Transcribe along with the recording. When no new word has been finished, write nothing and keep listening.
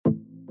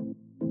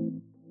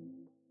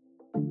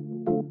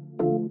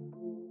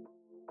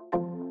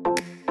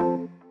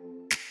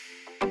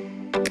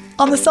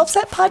On the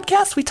Self-Set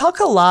podcast, we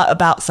talk a lot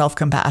about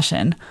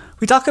self-compassion.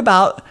 We talk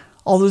about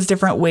all those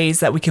different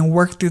ways that we can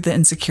work through the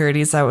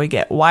insecurities that we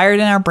get wired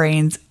in our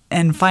brains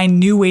and find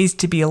new ways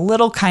to be a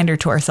little kinder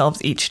to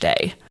ourselves each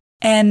day.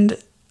 And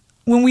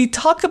when we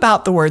talk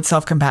about the word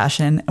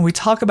self-compassion and we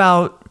talk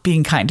about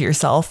being kind to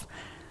yourself,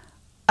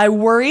 I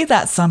worry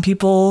that some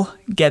people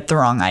get the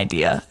wrong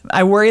idea.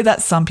 I worry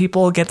that some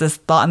people get this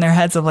thought in their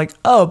heads of like,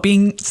 oh,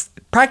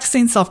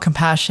 practicing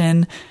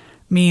self-compassion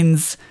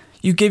means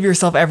you give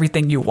yourself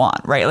everything you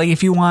want, right? Like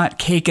if you want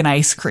cake and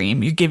ice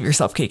cream, you give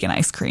yourself cake and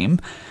ice cream,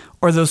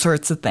 or those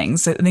sorts of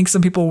things. I think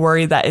some people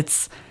worry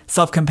that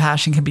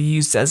self-compassion can be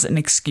used as an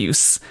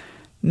excuse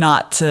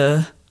not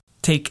to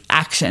take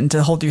action,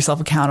 to hold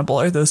yourself accountable,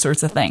 or those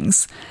sorts of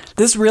things.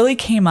 This really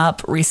came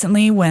up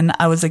recently when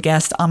I was a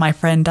guest on my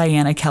friend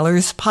Diana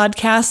Keller's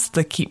podcast,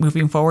 the Keep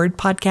Moving Forward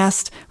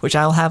podcast, which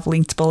I'll have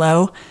linked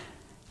below.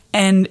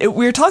 And we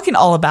were talking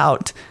all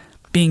about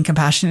being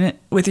compassionate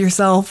with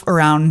yourself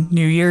around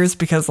New Year's,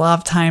 because a lot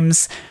of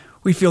times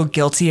we feel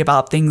guilty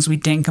about things we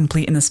didn't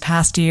complete in this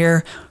past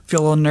year,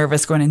 feel a little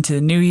nervous going into the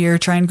new year,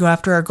 trying to go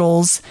after our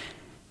goals.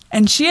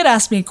 And she had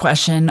asked me a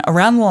question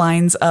around the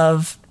lines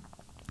of,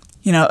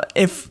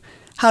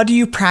 how do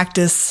you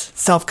practice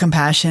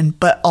self-compassion,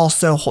 but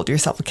also hold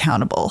yourself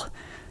accountable?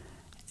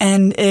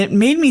 And it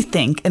made me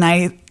think, and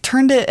I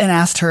turned it and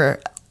asked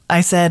her, I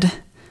said,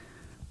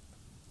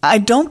 I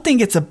don't think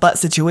it's a but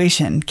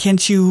situation.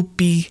 Can't you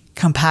be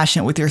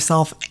compassionate with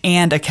yourself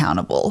and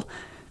accountable?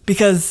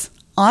 Because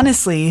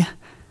honestly,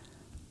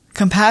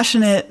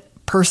 compassionate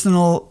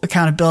personal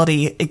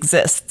accountability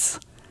exists.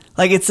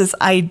 Like it's this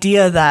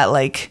idea that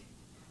like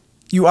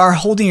you are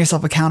holding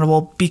yourself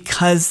accountable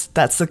because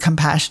that's the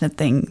compassionate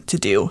thing to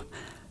do,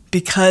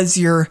 because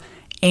you're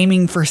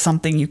aiming for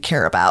something you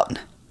care about.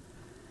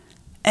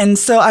 And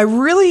so I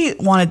really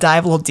want to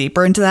dive a little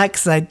deeper into that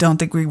because I don't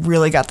think we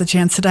really got the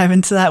chance to dive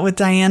into that with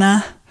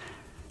Diana.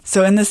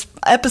 So in this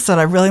episode,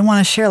 I really want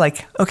to share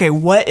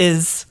what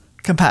is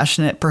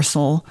compassionate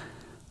personal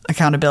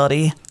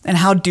accountability and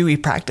how do we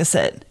practice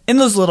it in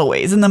those little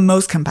ways, in the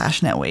most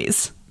compassionate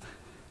ways.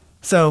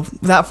 So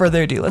without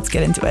further ado, let's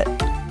get into it.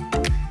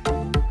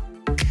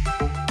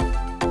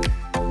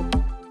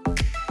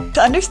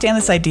 To understand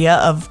this idea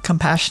of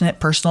compassionate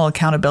personal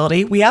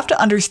accountability, we have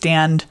to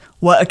understand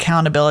what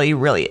accountability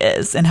really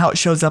is and how it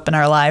shows up in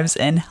our lives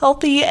in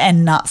healthy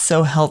and not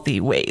so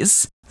healthy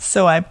ways.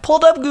 So I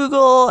pulled up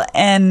Google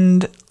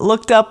and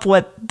looked up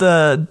what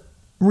the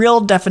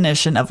real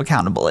definition of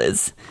accountable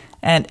is.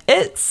 And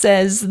it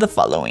says the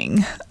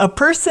following: a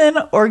person,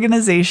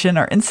 organization,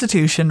 or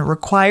institution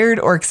required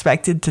or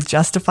expected to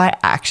justify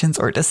actions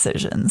or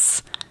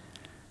decisions,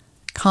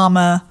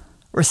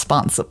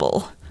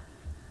 responsible.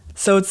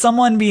 So it's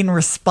someone being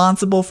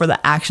responsible for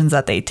the actions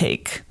that they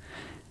take.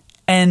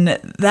 And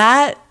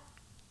that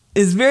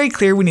is very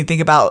clear when you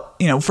think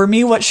about, for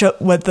me, what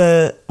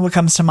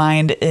comes to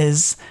mind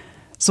is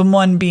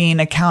someone being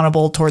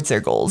accountable towards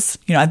their goals.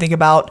 I think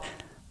about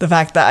the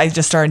fact that I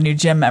just started a new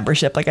gym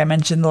membership, like I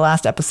mentioned in the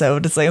last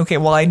episode. It's like, okay,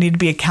 well, I need to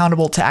be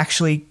accountable to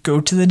actually go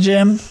to the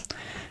gym,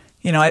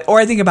 or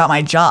I think about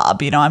my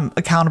job, I'm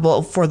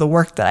accountable for the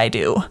work that I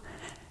do.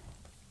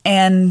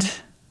 And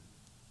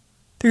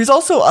there's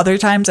also other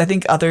times, I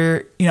think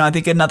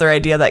another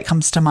idea that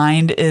comes to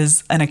mind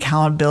is an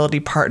accountability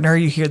partner.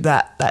 You hear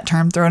that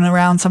term thrown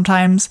around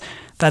sometimes.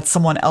 That's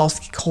someone else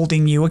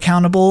holding you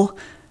accountable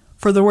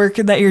for the work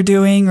that you're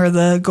doing or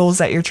the goals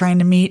that you're trying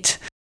to meet.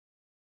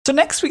 So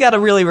next we got to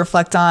really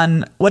reflect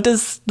on, what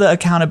does the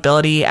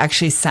accountability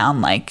actually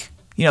sound like?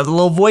 The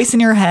little voice in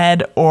your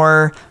head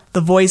or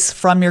the voice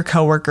from your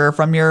coworker,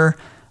 from your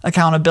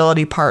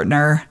accountability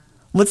partner.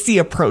 What's the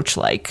approach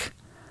like?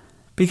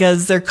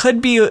 Because there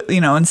could be,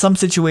 in some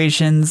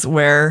situations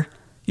where,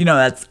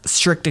 that's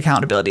strict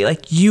accountability.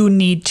 Like you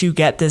need to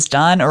get this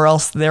done or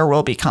else there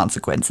will be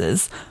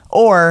consequences.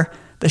 Or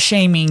the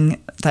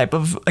shaming type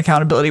of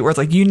accountability where it's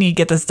like, you need to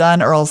get this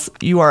done or else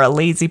you are a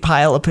lazy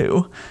pile of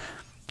poo.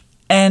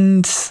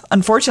 And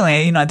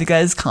unfortunately, I think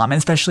that is common,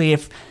 especially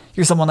if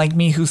you're someone like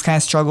me who's kind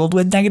of struggled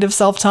with negative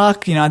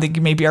self-talk. I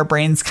think maybe our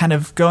brains kind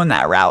of go in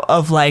that route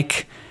of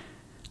like,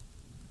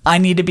 I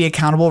need to be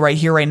accountable right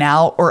here, right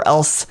now, or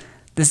else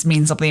this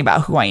means something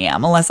about who I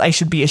am, unless I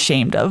should be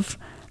ashamed of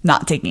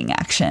not taking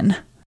action.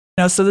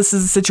 So this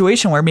is a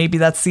situation where maybe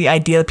that's the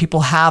idea that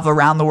people have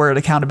around the word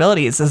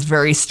accountability. It's this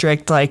very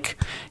strict,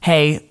 like,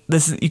 hey,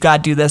 you got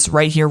to do this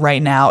right here,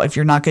 right now. If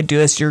you're not going to do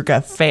this, you're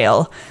going to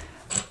fail.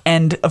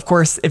 And of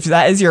course, if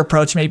that is your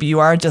approach, maybe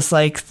you are just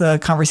like the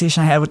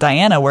conversation I had with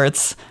Diana, where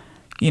it's,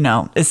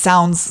 it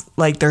sounds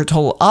like they're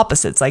total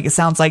opposites. Like it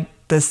sounds like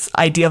this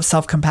idea of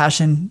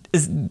self-compassion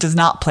does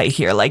not play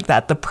here, like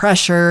that the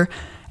pressure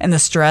and the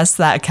stress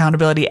that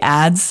accountability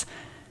adds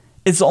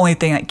is the only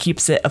thing that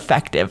keeps it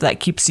effective,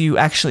 that keeps you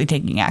actually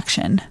taking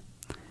action.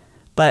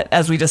 But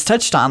as we just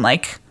touched on,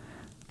 like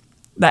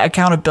that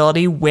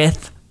accountability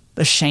with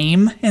the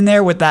shame in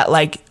there, with that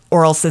like,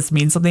 or else this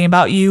means something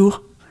about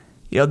you,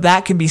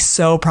 that can be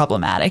so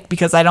problematic,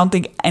 because I don't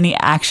think any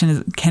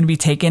action can be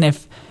taken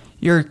if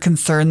you're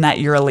concerned that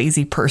you're a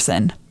lazy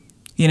person.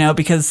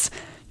 because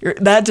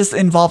that just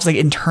involves like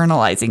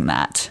internalizing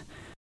that.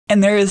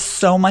 And there is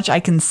so much I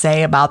can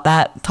say about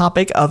that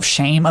topic of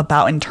shame,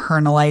 about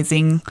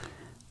internalizing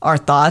our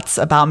thoughts,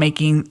 about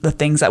making the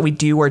things that we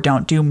do or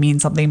don't do mean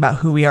something about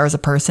who we are as a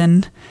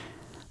person.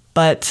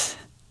 But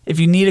if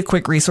you need a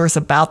quick resource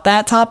about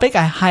that topic,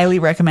 I highly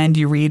recommend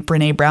you read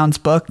Brené Brown's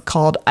book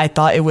called I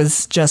Thought It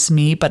Was Just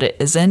Me, But It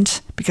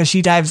Isn't, because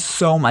she dives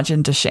so much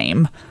into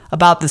shame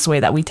about this way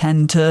that we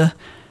tend to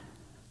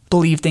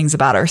believe things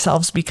about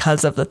ourselves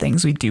because of the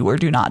things we do or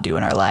do not do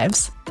in our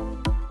lives.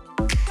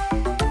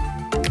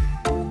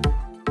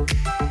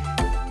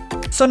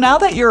 So now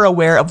that you're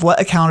aware of what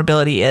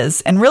accountability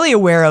is and really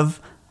aware of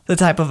the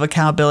type of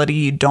accountability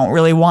you don't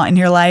really want in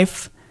your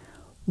life,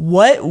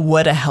 what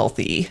would a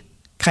healthy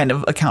kind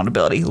of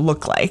accountability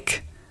look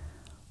like?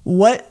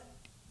 What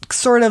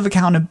sort of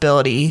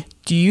accountability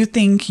do you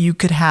think you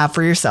could have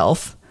for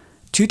yourself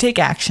to take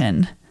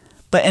action,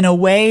 but in a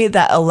way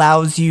that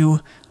allows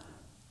you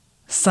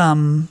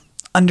some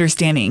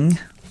understanding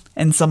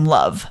and some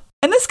love?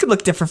 And this could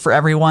look different for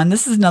everyone.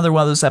 This is another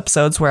one of those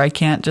episodes where I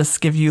can't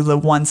just give you the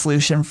one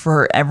solution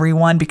for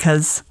everyone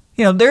because,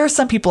 there are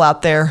some people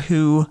out there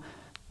who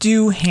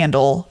do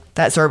handle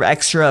that sort of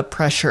extra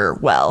pressure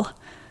well.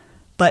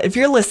 But if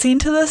you're listening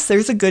to this,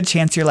 there's a good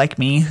chance you're like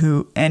me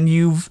and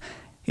you've,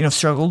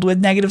 struggled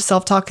with negative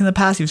self-talk in the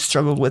past. You've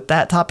struggled with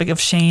that topic of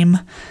shame.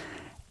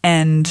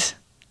 And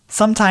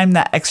sometimes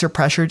that extra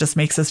pressure just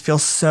makes us feel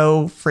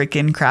so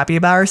freaking crappy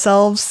about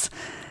ourselves.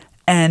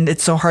 And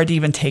it's so hard to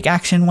even take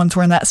action once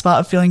we're in that spot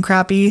of feeling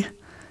crappy.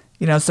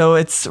 So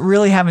it's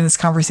really having this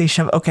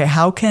conversation of, okay,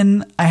 how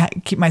can I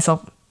keep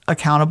myself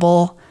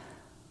accountable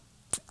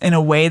in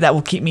a way that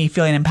will keep me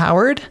feeling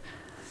empowered?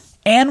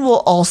 And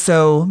will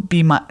also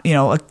be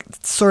a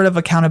sort of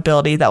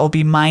accountability that will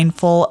be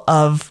mindful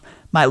of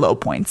my low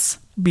points,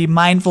 be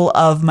mindful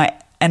of my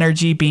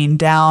energy being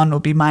down, will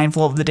be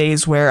mindful of the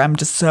days where I'm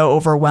just so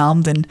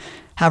overwhelmed and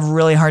have a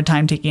really hard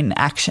time taking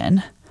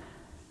action.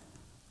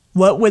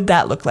 What would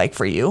that look like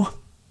for you?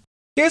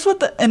 Here's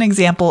what an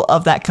example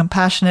of that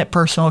compassionate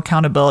personal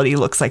accountability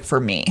looks like for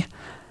me.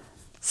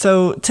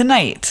 So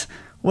tonight,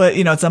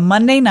 it's a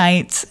Monday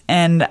night,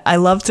 and I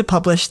love to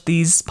publish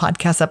these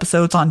podcast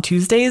episodes on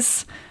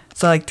Tuesdays.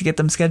 So I like to get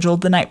them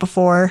scheduled the night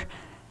before.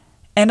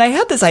 And I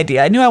had this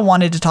idea. I knew I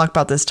wanted to talk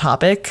about this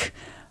topic,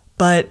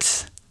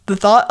 but the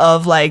thought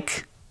of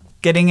like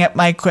getting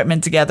my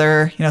equipment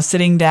together,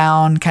 sitting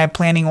down, kind of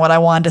planning what I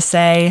wanted to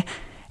say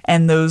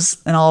and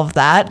all of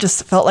that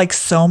just felt like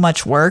so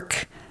much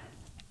work.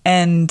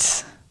 And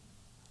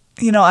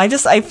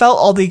I felt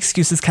all the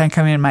excuses kind of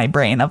coming in my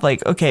brain of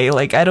like, okay,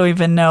 like, I don't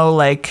even know,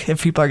 like,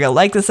 if people are going to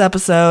like this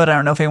episode. I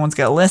don't know if anyone's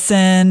going to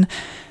listen.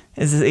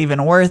 Is it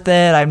even worth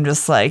it? I'm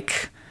just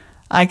like,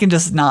 I can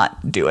just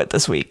not do it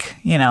this week,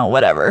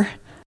 whatever.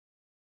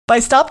 But I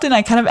stopped and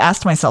I kind of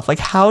asked myself, like,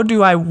 how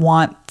do I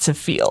want to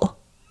feel?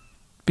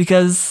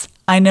 Because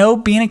I know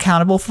being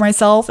accountable for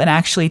myself and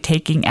actually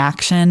taking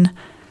action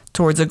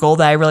towards a goal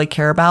that I really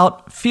care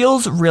about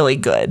feels really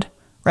good,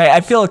 right?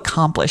 I feel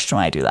accomplished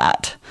when I do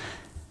that.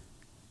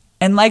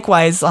 And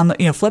likewise, on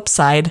the flip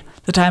side,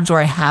 the times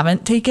where I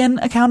haven't taken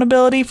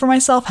accountability for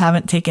myself,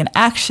 haven't taken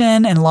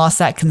action and lost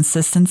that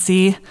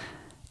consistency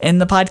in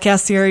the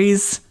podcast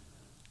series,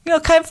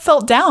 kind of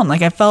felt down.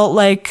 Like I felt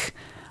like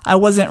I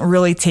wasn't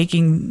really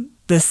taking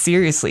this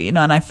seriously, and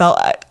I felt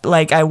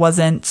like I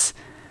wasn't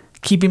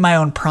keeping my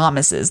own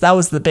promises. That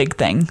was the big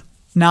thing,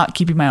 not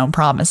keeping my own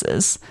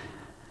promises.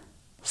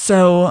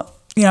 So,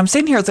 I'm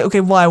sitting here, it's like, okay,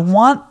 well, I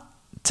want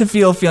to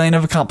feel a feeling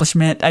of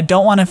accomplishment. I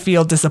don't want to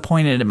feel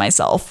disappointed in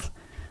myself.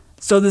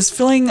 So this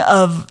feeling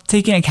of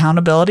taking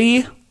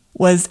accountability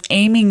was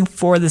aiming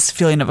for this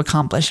feeling of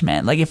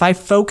accomplishment. Like if I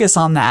focus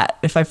on that,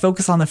 if I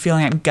focus on the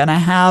feeling I'm gonna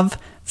have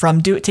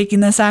from taking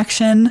this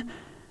action,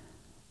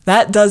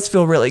 that does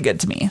feel really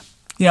good to me.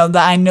 That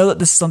I know that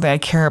this is something I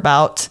care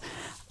about.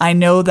 I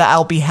know that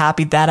I'll be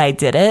happy that I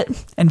did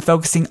it, and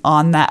focusing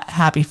on that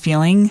happy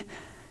feeling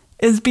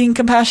is being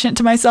compassionate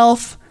to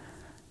myself.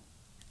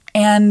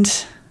 And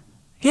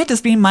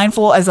just being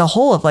mindful as a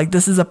whole of like,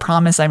 this is a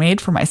promise I made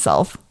for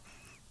myself.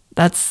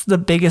 That's the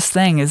biggest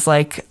thing, is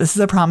like, this is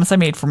a promise I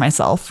made for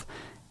myself.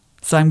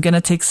 So I'm going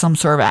to take some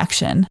sort of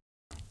action.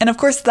 And of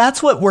course,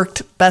 that's what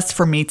worked best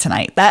for me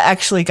tonight. That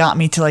actually got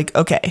me to like,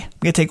 okay, I'm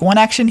going to take one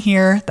action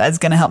here that is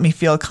going to help me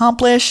feel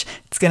accomplished.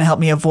 It's going to help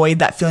me avoid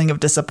that feeling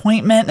of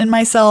disappointment in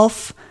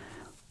myself.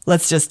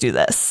 Let's just do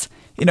this.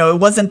 It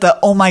wasn't the,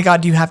 oh my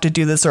God, you have to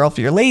do this or else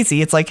you're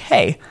lazy. It's like,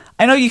 hey,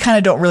 I know you kind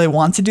of don't really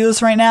want to do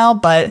this right now,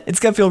 but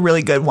it's going to feel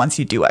really good once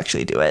you do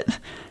actually do it.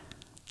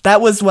 That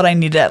was what I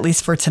needed, at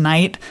least for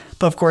tonight.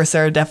 But of course,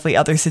 there are definitely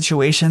other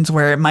situations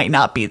where it might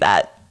not be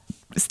that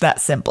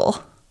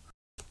simple.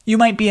 You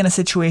might be in a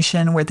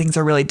situation where things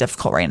are really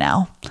difficult right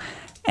now,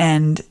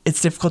 and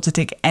it's difficult to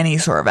take any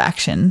sort of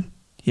action,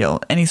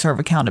 any sort of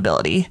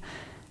accountability.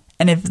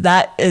 And if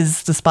that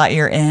is the spot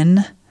you're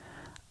in,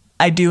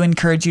 I do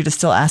encourage you to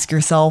still ask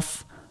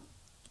yourself,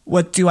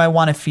 what do I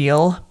want to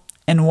feel?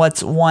 And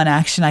what's one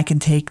action I can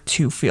take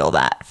to feel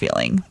that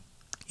feeling?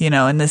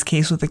 In this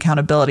case with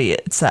accountability,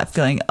 it's that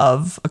feeling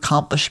of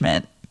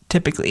accomplishment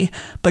typically,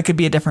 but it could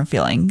be a different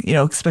feeling,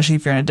 especially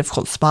if you're in a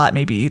difficult spot.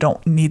 Maybe you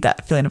don't need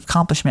that feeling of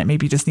accomplishment.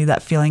 Maybe you just need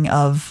that feeling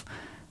of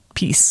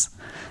peace.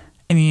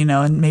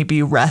 And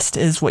maybe rest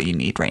is what you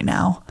need right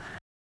now.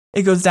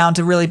 It goes down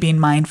to really being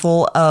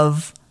mindful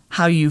of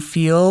how you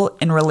feel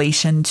in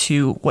relation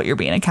to what you're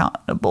being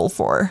accountable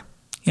for.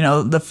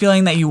 The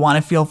feeling that you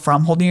want to feel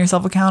from holding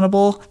yourself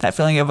accountable, that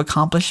feeling of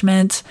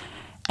accomplishment,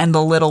 and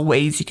the little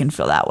ways you can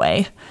feel that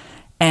way.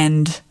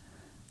 And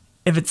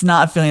if it's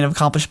not a feeling of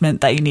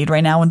accomplishment that you need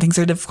right now when things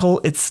are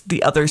difficult, it's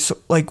the other,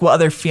 what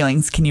other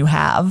feelings can you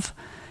have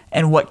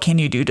and what can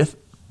you do to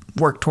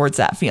work towards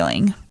that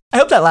feeling? I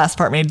hope that last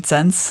part made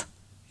sense,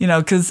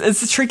 because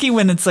it's tricky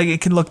when it's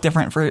it can look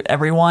different for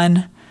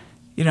everyone.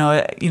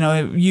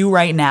 You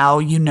right now,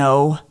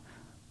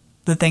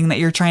 the thing that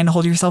you're trying to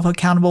hold yourself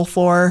accountable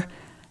for.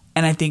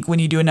 And I think when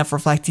you do enough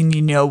reflecting,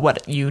 you know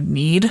what you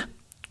need,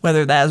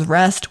 whether that is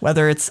rest,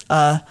 whether it's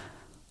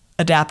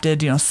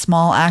adapted,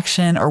 small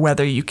action, or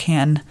whether you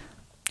can,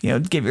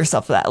 give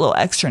yourself that little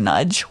extra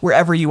nudge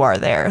wherever you are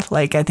there.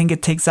 I think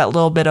it takes that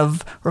little bit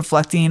of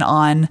reflecting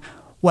on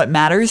what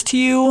matters to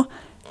you,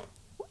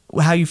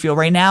 how you feel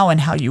right now,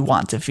 and how you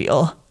want to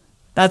feel.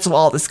 That's what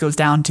all this goes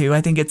down to. I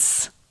think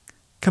it's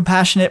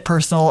compassionate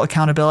personal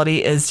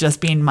accountability is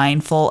just being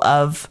mindful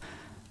of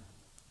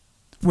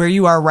where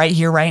you are right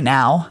here, right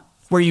now,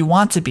 where you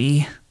want to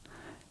be,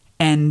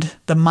 and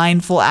the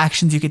mindful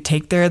actions you could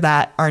take there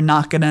that are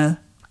not going to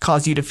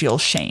cause you to feel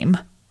shame.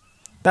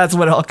 That's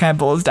what it all kind of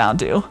boils down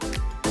to.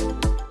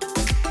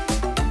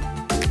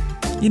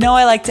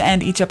 I like to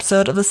end each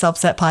episode of the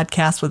Self-Set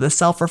podcast with a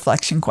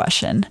self-reflection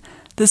question.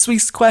 This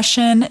week's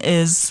question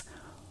is,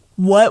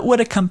 what would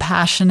a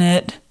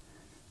compassionate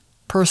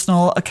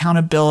personal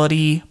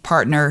accountability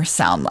partner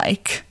sound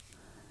like?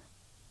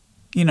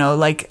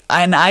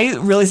 And I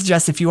really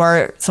suggest if you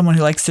are someone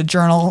who likes to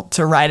journal,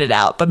 to write it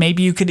out, but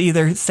maybe you could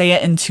either say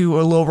it into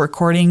a little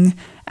recording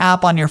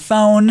app on your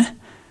phone,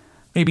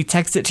 maybe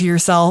text it to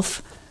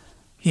yourself,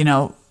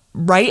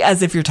 write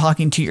as if you're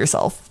talking to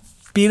yourself.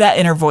 Be that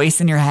inner voice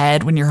in your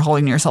head when you're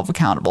holding yourself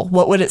accountable.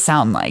 What would it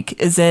sound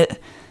like? Is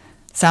it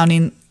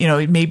sounding,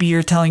 maybe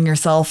you're telling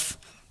yourself,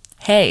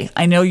 hey,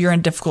 I know you're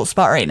in a difficult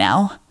spot right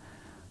now.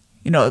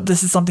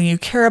 This is something you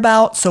care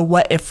about. So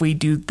what if we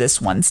do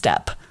this one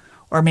step?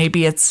 Or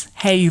maybe it's,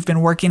 hey, you've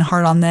been working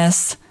hard on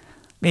this.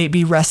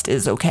 Maybe rest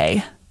is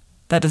okay.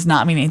 That does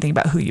not mean anything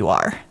about who you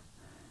are.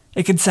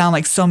 It could sound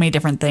like so many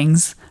different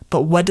things,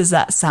 but what does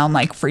that sound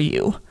like for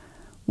you?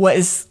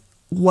 What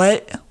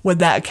would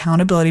that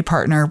accountability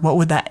partner, what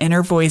would that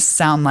inner voice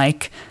sound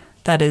like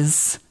that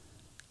is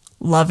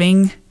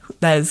loving,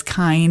 that is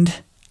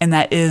kind, and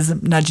that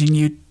is nudging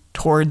you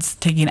towards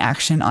taking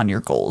action on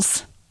your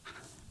goals?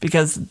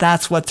 Because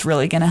that's what's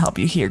really going to help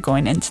you here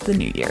going into the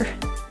new year.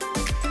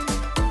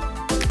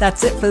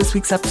 That's it for this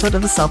week's episode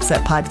of the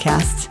Self-Set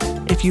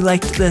podcast. If you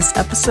liked this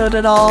episode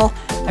at all,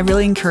 I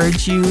really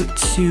encourage you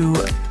to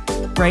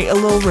write a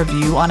little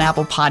review on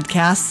Apple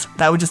Podcasts.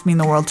 That would just mean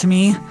the world to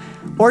me.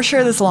 Or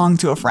share this along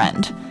to a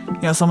friend,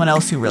 someone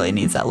else who really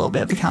needs that little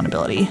bit of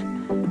accountability.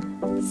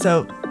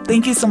 So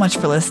thank you so much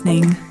for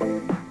listening.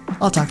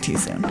 I'll talk to you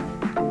soon.